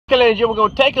ladies and gentlemen, we're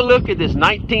going to take a look at this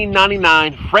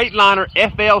 1999 Freightliner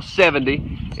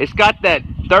FL70. It's got that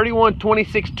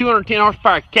 3126 210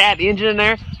 horsepower cat engine in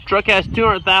there. Truck has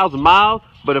 200,000 miles,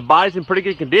 but the body's in pretty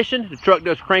good condition. The truck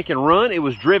does crank and run. It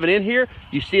was driven in here.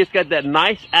 You see it's got that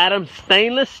nice Adams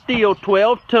stainless steel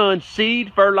 12-ton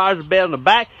seed fertilizer bed on the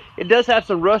back. It does have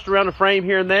some rust around the frame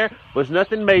here and there, but it's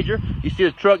nothing major. You see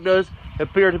the truck does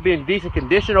appear to be in decent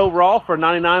condition overall for a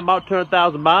 99, about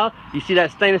 200,000 miles. You see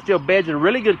that stainless steel bed's in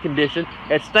really good condition.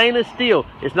 It's stainless steel.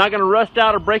 It's not going to rust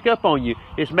out or break up on you.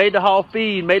 It's made to haul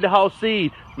feed, made to haul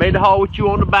seed, made to haul with you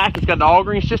on the back. It's got the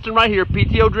augering system right here,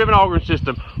 PTO driven augering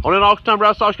system. On an aux ton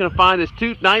route saw, you're going to find this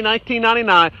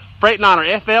 1999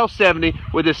 Freightliner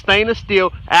FL70 with this stainless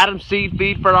steel Adams seed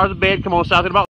feed fertilizer bed. Come on south at about